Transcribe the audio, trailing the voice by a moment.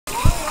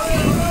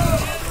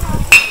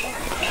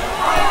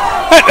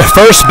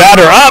First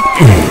batter up,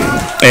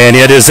 and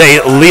it is a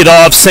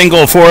leadoff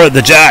single for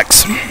the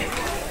Jacks.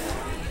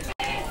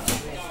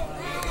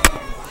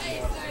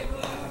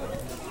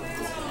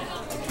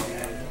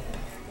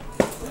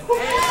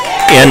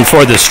 In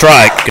for the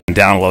strike. You can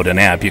download an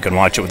app. You can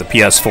watch it with a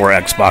PS4,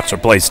 Xbox, or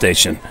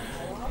PlayStation.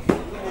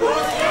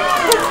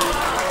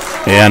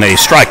 And a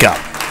strikeout.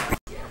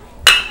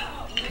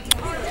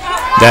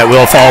 That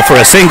will fall for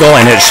a single,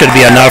 and it should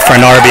be enough for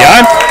an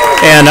RBI.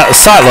 And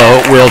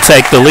Silo will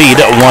take the lead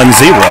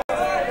 1-0.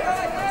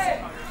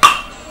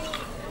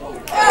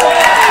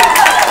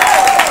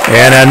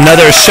 And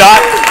another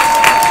shot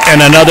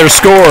and another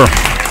score.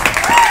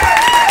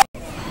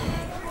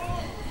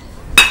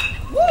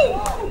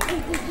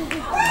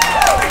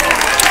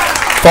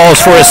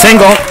 Falls for a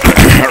single.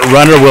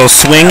 Runner will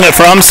swing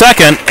from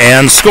second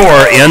and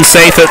score in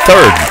safe at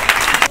third.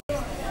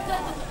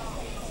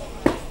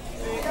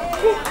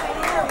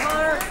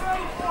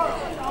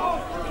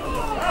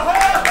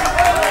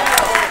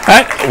 All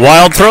right,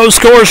 wild throw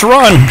scores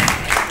run.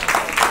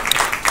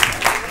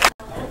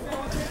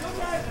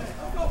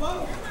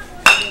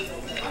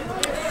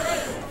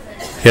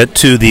 Hit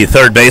to the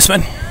third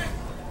baseman.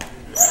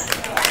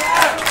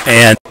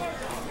 And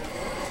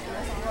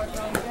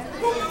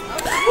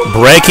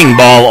breaking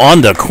ball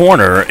on the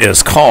corner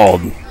is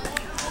called.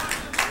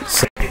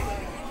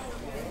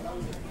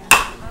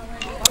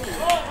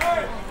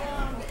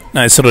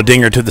 Nice little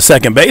dinger to the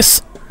second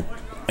base.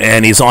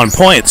 And he's on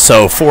point,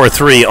 so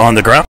 4-3 on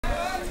the ground.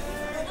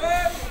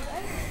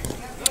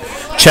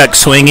 Check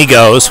swing he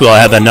goes. We'll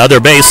have another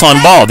base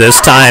on ball.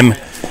 This time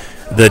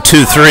the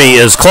 2-3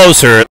 is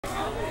closer.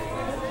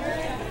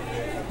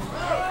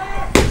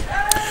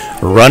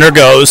 Runner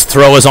goes,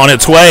 throw is on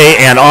its way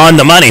and on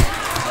the money.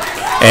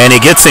 And he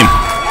gets him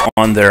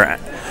on their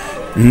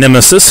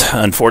nemesis.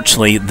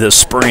 Unfortunately, this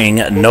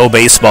spring, no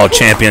baseball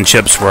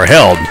championships were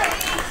held.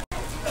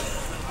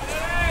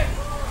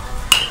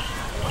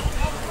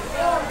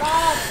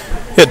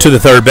 Hit to the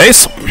third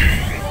base.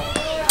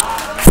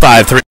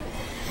 5-3.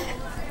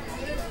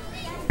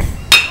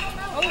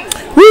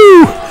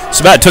 Woo!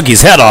 Just about took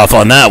his head off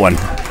on that one.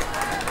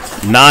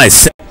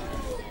 Nice.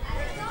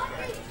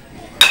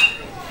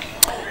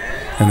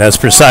 And that's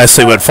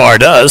precisely what Farr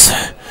does.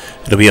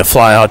 It'll be a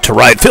fly out to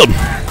right field.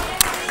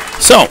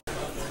 So,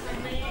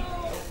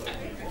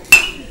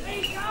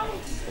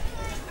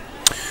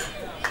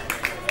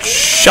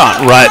 shot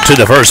right to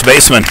the first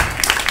baseman.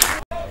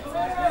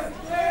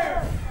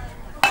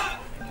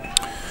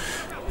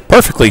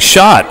 Perfectly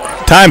shot.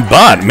 Time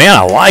bunt. Man,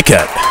 I like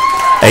it.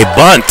 A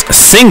bunt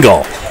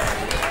single.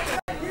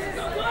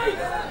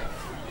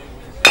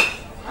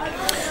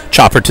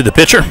 Chopper to the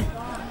pitcher.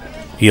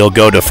 He'll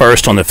go to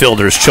first on the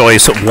fielder's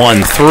choice at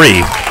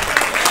 1-3.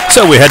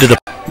 So we head to the...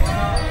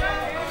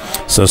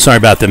 So sorry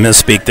about the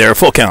misspeak there.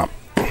 Full count.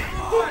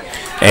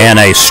 And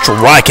a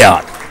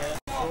strikeout.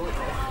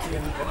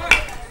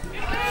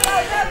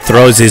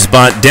 Throws his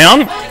bunt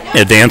down.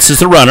 Advances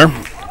the runner.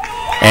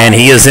 And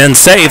he is in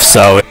safe,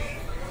 so...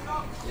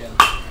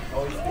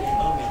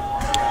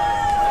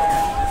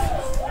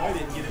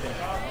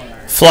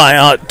 Fly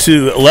out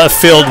to left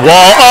field wall.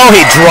 Oh,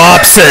 he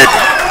drops it.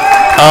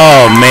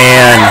 Oh,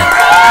 man.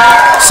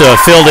 So a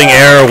fielding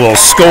error will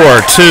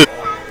score 2.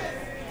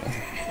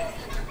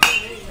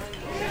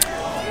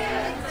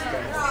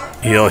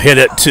 He'll hit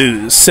it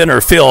to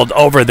center field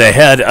over the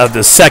head of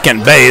the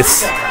second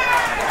base.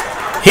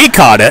 He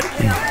caught it.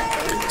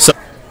 So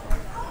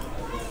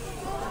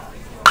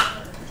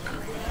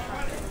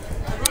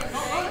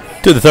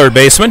to the third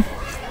baseman.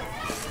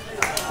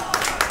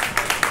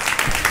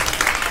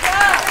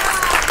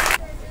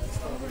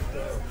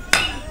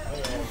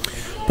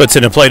 Puts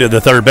it in play to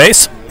the third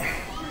base.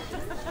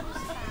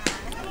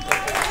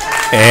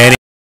 And